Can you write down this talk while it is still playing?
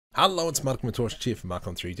Hello, it's Modifiers here from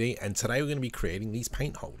Mark-on-3D, and today we're going to be creating these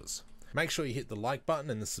paint holders. Make sure you hit the like button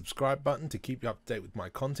and the subscribe button to keep you up to date with my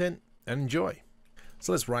content, and enjoy.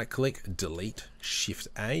 So let's right click, delete, shift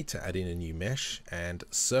A to add in a new mesh, and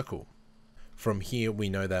circle. From here we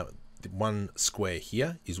know that the one square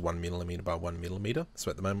here is 1mm by 1mm,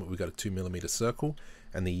 so at the moment we've got a 2mm circle,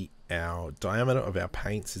 and our diameter of our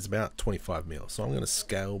paints is about 25mm. So I'm going to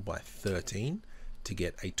scale by 13 to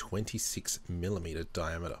get a 26mm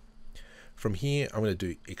diameter. From here I'm going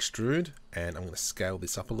to do extrude, and I'm going to scale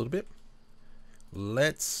this up a little bit.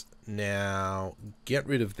 Let's now get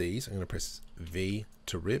rid of these. I'm going to press V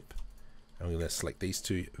to rip. I'm going to select these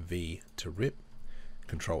two, V to rip,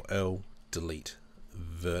 Control L, delete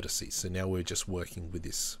vertices. So now we're just working with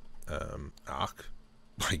this arc,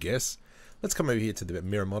 I guess. Let's come over here to the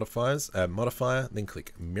mirror modifier, then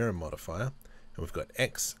click mirror modifier, and we've got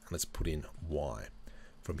X, and let's put in Y.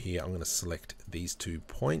 From here I'm going to select these 2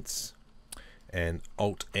 points and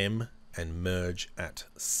Alt M and merge at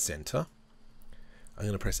center. I'm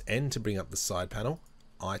going to press N to bring up the side panel,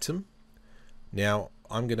 item. Now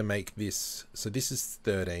I'm going to make this, so this is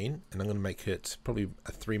 13, and I'm going to make it probably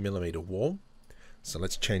a 3mm wall. So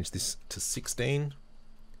let's change this to 16,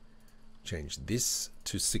 change this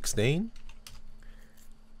to 16,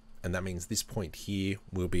 and that means this point here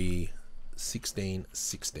will be 16,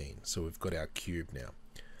 16. So we've got our cube now.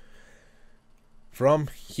 From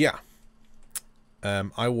here,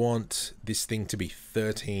 I want this thing to be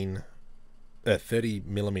 30mm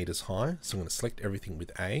high. So I'm going to select everything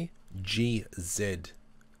with A, G, Z,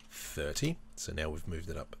 30. So now we've moved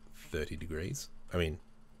it up 30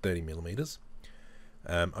 millimeters.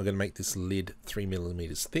 I'm going to make this lid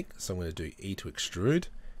 3mm thick. So I'm going to do E to extrude,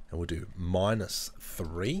 and we'll do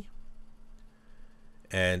 -3.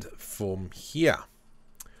 And from here,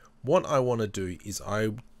 what I want to do is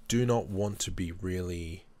I do not want to be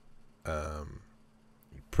really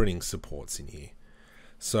putting supports in here.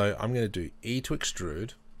 So I'm going to do E to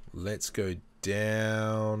extrude. Let's go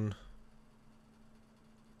down.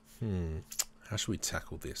 How should we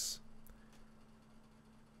tackle this?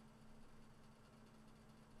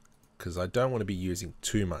 Because I don't want to be using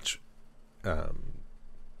too much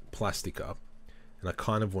plastic up, and I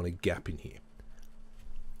kind of want a gap in here.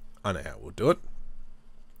 I know how we'll do it.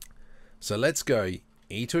 So let's go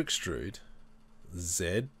E to extrude,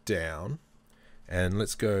 Z down, and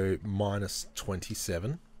let's go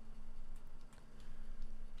 -27.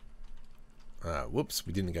 Whoops,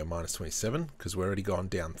 we didn't go -27 because we're already gone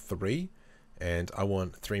down 3, and I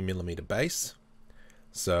want 3mm base.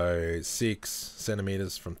 So 6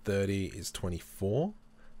 centimeters from 30 is 24.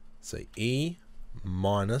 So E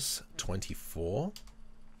 -24.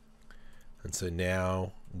 And so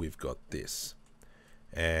now we've got this.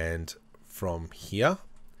 And from here,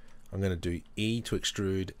 I'm going to do E to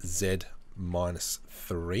extrude, Z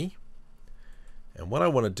 -3. And what I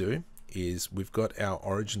want to do is we've got our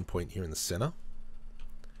origin point here in the center.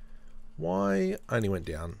 Y only went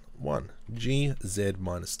down 1. G, Z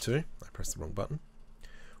 -2. I pressed the wrong button.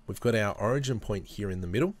 We've got our origin point here in the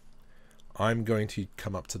middle. I'm going to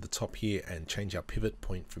come up to the top here and change our pivot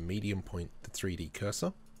point from medium point to 3D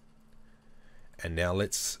cursor. And now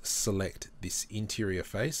let's select this interior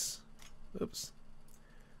face. Oops.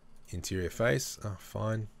 Interior face. Oh,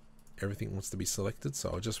 fine. Everything wants to be selected, so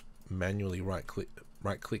I'll just manually right click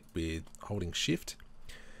with holding shift.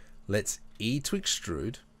 Let's E to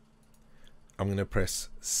extrude. I'm going to press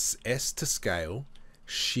S to scale,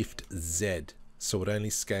 shift Z, so it only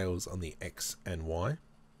scales on the X and Y.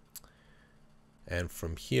 And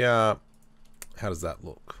from here, how does that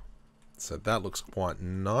look? So that looks quite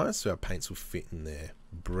nice. So our paints will fit in there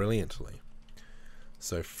brilliantly.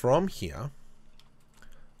 So from here,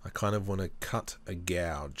 I kind of want to cut a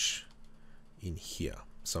gouge in here.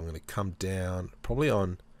 So I'm going to come down probably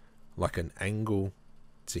on like an angle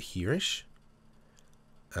to here-ish.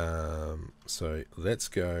 So let's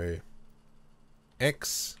go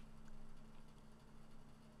X,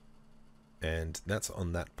 and that's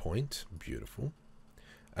on that point. Beautiful.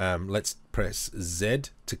 Let's press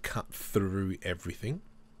Z to cut through everything.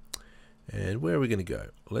 And where are we going to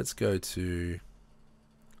go? Let's go to,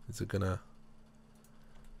 is it gonna,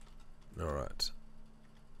 all right.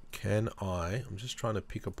 I'm just trying to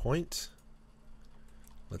pick a point.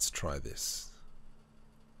 Let's try this.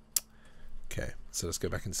 Okay, so let's go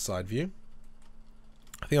back into side view.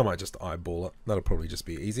 I think I might just eyeball it. That'll probably just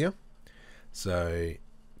be easier. So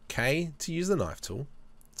K to use the knife tool.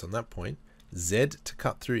 It's on that point. Z to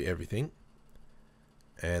cut through everything.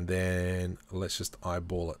 And then let's just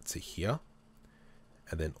eyeball it to here.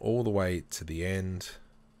 And then all the way to the end.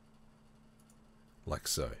 Like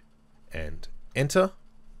so. And enter.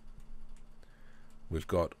 we've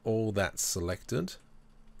got all that selected.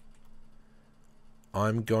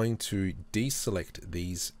 I'm going to deselect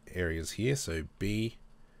these areas here. So B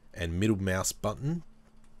and middle mouse button.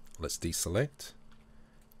 Let's deselect.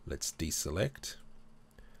 Let's deselect.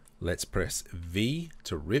 Let's press V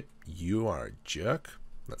to rip. You are a jerk.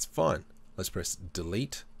 That's fine. Let's press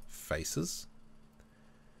delete faces.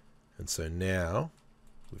 And so now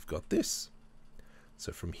we've got this.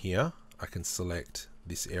 So from here, I can select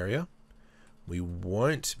this area. We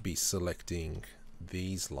won't be selecting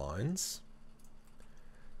these lines.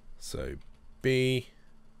 So B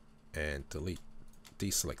and delete,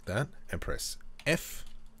 deselect that and press F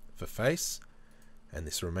for face. And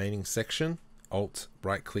this remaining section, Alt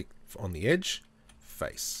right click on the edge,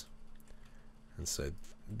 face. And so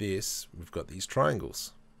this, we've got these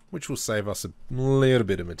triangles, which will save us a little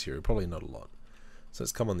bit of material, probably not a lot. So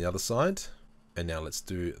let's come on the other side, and now let's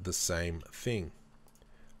do the same thing.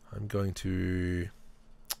 I'm going to,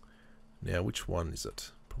 now which one is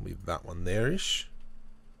it? Probably that one there-ish.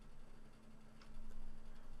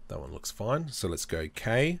 That one looks fine. So let's go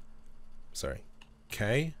K,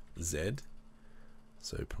 Z.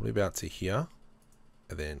 So probably about to here,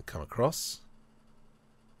 and then come across.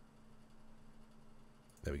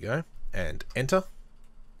 There we go, and enter.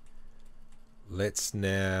 Let's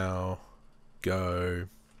now go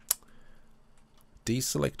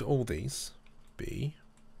deselect all these, B.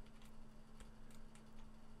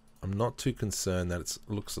 I'm not too concerned that it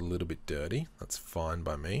looks a little bit dirty. That's fine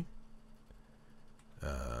by me.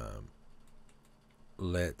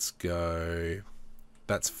 Let's go,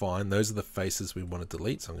 that's fine. Those are the faces we want to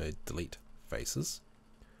delete, so I'm going to delete faces.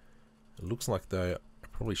 It looks like though I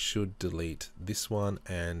probably should delete this one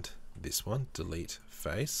and this one. Delete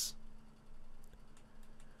face.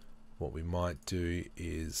 What we might do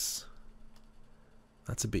is,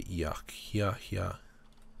 that's a bit yuck. Here.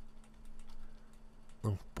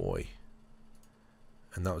 Oh boy.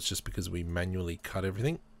 And that was just because we manually cut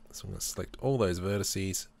everything. So I'm going to select all those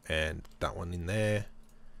vertices and that one in there.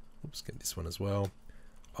 Oops, get this one as well.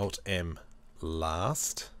 Alt M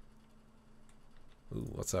last. Ooh,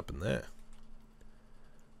 what's happened there?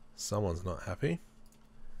 Someone's not happy.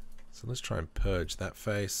 So let's try and purge that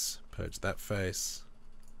face. Purge that face.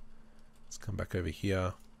 Let's come back over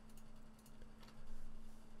here.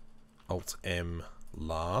 Alt M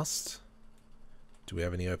last. Do we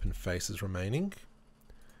have any open faces remaining?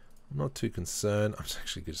 I'm not too concerned. I'm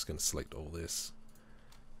actually just going to select all this.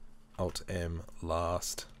 Alt M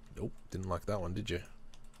last. Nope, didn't like that one, did you?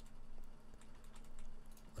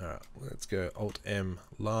 Alright, let's go Alt M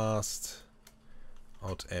last.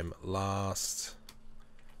 Alt M last.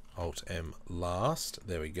 Alt M last.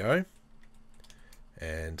 There we go.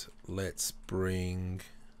 And let's bring,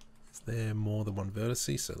 is there more than one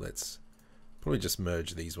vertice? So let's probably just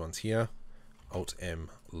merge these ones here. Alt M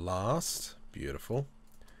last. Beautiful.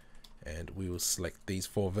 And we will select these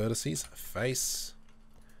 4 vertices. Face.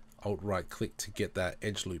 Alt right click to get that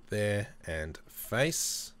edge loop there, and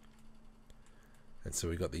face. And so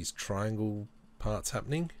we got these triangle parts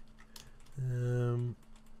happening.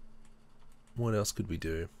 What else could we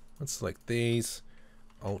do? Let's select these.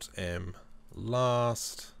 Alt M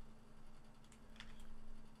last.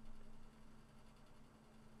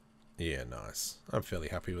 Yeah, nice. I'm fairly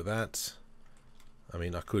happy with that. I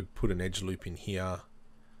mean, I could put an edge loop in here,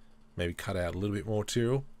 maybe cut out a little bit more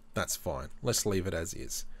material. That's fine. Let's leave it as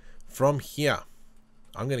is. From here,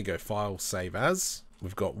 I'm going to go File, Save As.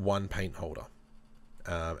 We've got one paint holder.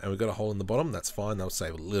 And we've got a hole in the bottom. That's fine. That'll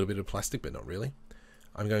save a little bit of plastic, but not really.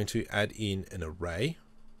 I'm going to add in an array.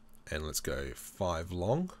 And let's go 5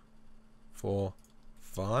 long. 4,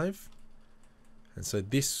 5. And so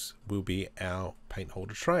this will be our paint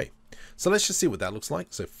holder tray. So let's just see what that looks like.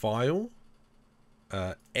 So File,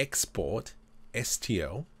 Export,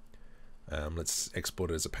 STL. Let's export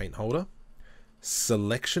it as a paint holder.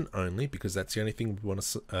 Selection only, because that's the only thing we want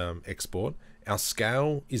to export. Our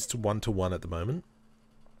scale is to 1:1 at the moment.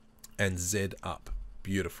 And Z up.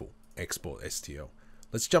 Beautiful. Export STL.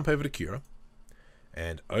 Let's jump over to Cura.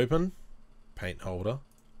 And open. Paint holder.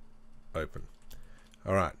 Open.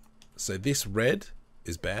 Alright. So this red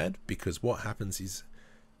is bad, because what happens is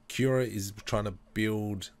Cura is trying to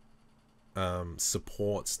build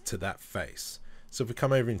supports to that face. So if we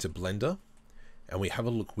come over into Blender and we have a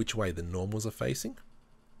look which way the normals are facing,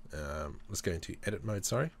 let's go into edit mode,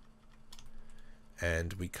 sorry,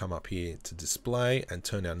 and we come up here to display and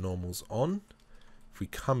turn our normals on. If we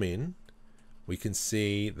come in, we can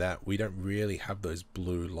see that we don't really have those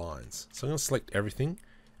blue lines. So I'm going to select everything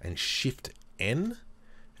and Shift N,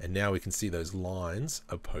 and now we can see those lines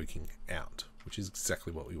are poking out, which is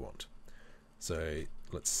exactly what we want. So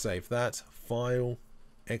let's save that. File,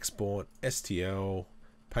 export, STL,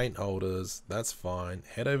 paint holders, that's fine.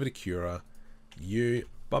 Head over to Cura,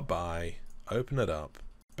 bye-bye, open it up,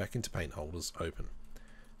 back into paint holders, open.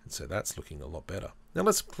 And so that's looking a lot better. Now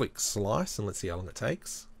let's click slice and let's see how long it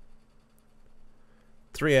takes.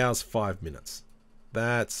 3 hours, 5 minutes.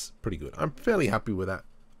 That's pretty good. I'm fairly happy with that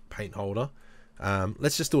paint holder.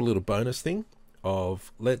 Let's just do a little bonus thing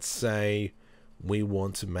of, let's say we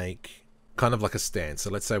want to make kind of like a stand. So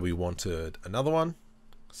let's say we wanted another one.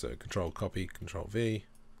 So control copy, control V,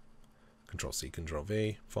 control C, control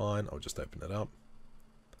V. Fine, I'll just open it up.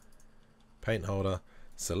 Paint holder.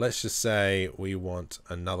 So let's just say we want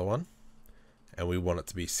another one and we want it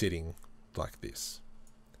to be sitting like this.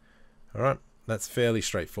 All right, that's fairly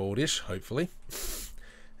straightforward-ish, hopefully.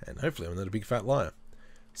 And hopefully I'm not a big fat liar.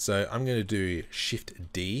 So I'm going to do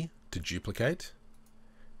Shift D to duplicate,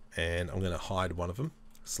 and I'm going to hide one of them.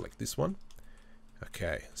 Select this one.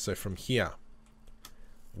 Okay, so from here,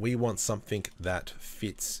 we want something that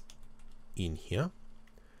fits in here.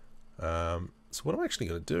 So what I'm actually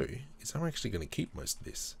going to do is I'm actually going to keep most of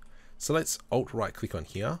this. So let's Alt right click on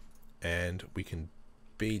here, and we can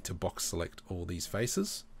B to box select all these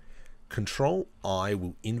faces. Control I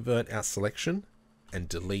will invert our selection and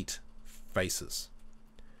delete faces.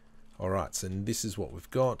 Alright, so this is what we've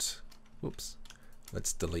got. Whoops.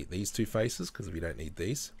 Let's delete these two faces because we don't need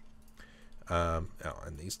these. And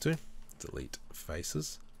these two. Delete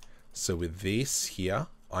faces. So with this here,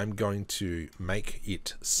 I'm going to make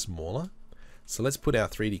it smaller. So let's put our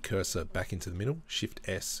 3D cursor back into the middle. Shift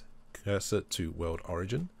S, cursor to world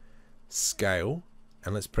origin. Scale.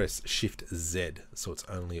 And let's press Shift Z so it's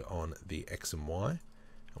only on the X and Y. And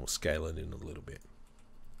we'll scale it in a little bit.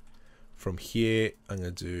 From here, I'm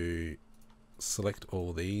going to do select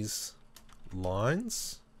all these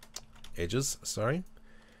lines, edges, sorry.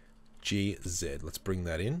 GZ, let's bring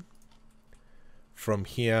that in. From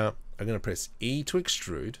here, I'm going to press E to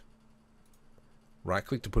extrude. Right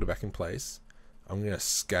click to put it back in place. I'm going to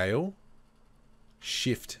scale,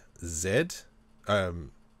 Shift Z,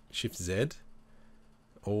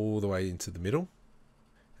 all the way into the middle.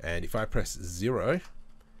 And if I press 0,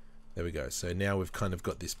 there we go. So now we've kind of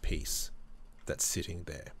got this piece that's sitting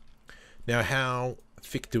there. Now, how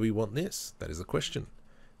thick do we want this? That is a question.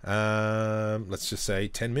 Let's just say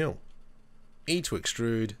 10 mil. E to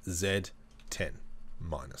extrude, Z, 10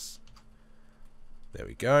 minus. There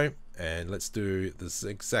we go. And let's do this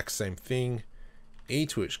exact same thing. E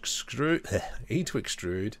to extrude, E to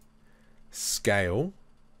extrude, scale,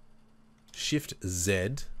 Shift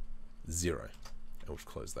Z, 0. And we've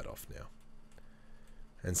closed that off now.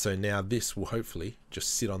 And so now this will hopefully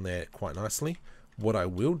just sit on there quite nicely. What I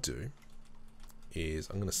will do is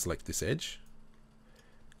I'm going to select this edge,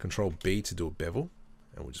 Control B to do a bevel,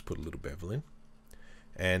 and we'll just put a little bevel in.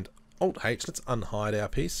 And Alt H, let's unhide our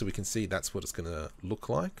piece so we can see that's what it's going to look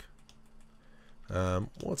like.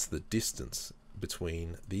 What's the distance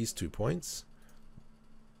between these 2 points?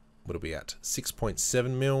 What are we at? 6.7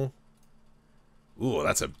 mil. Ooh,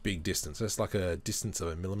 that's a big distance. That's like a distance of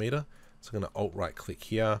a millimeter. So I'm going to Alt right click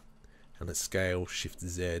here and let's scale, Shift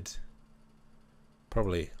Z.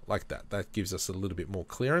 Probably like that. That gives us a little bit more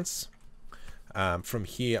clearance. From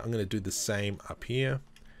here, I'm going to do the same up here.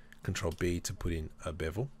 Control B to put in a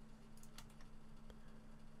bevel.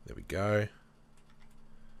 There we go.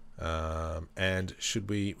 And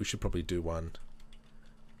we should probably do one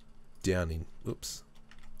down in, oops,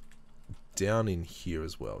 down in here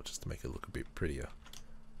as well, just to make it look a bit prettier.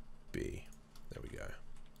 B, there we go.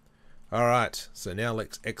 All right, so now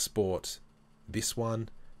let's export this one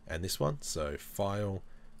and this one. So File,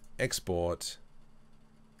 Export,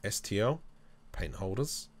 STL, Paint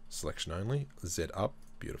Holders, Selection Only, Z up,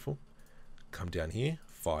 beautiful. Come down here,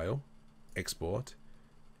 File, Export,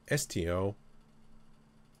 STL,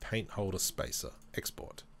 Paint Holder Spacer,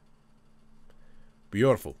 Export.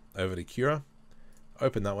 Beautiful. Over to Cura.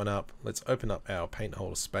 Open that one up. Let's open up our Paint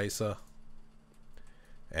Holder Spacer.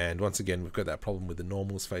 And once again, we've got that problem with the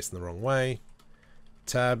normals facing the wrong way.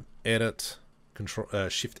 Tab, Edit, Control,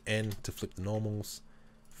 Shift N to flip the normals.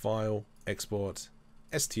 File, Export,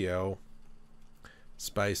 STL,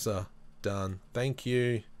 Spacer, done. Thank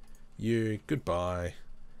you. Goodbye.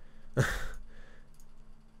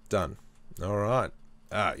 Done. All right.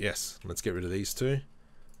 Yes. Let's get rid of these two.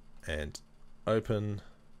 And open,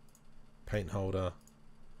 Paint Holder.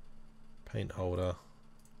 There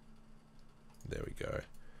we go.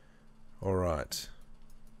 All right.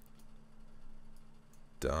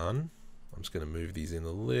 Done. I'm just going to move these in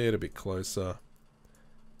a little bit closer.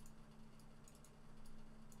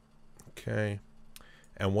 Okay.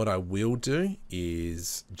 And what I will do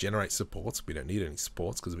is generate supports. We don't need any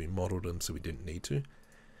supports because we modeled them, so we didn't need to.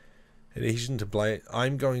 Adhesion to blade.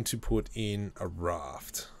 I'm going to put in a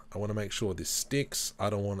raft. I want to make sure this sticks.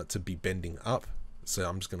 I don't want it to be bending up. So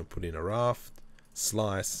I'm just going to put in a raft.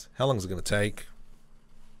 Slice. How long is it going to take?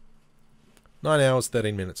 9 hours,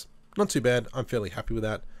 13 minutes. Not too bad. I'm fairly happy with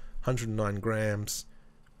that. 109 grams.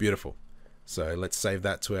 Beautiful. So let's save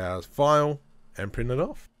that to our file and print it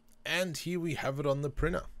off. And here we have it on the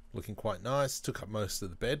printer. Looking quite nice. Took up most of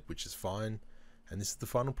the bed, which is fine. And this is the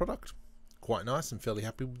final product. Quite nice and fairly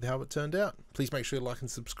happy with how it turned out. Please make sure you like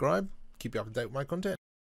and subscribe. Keep you up to date with my content.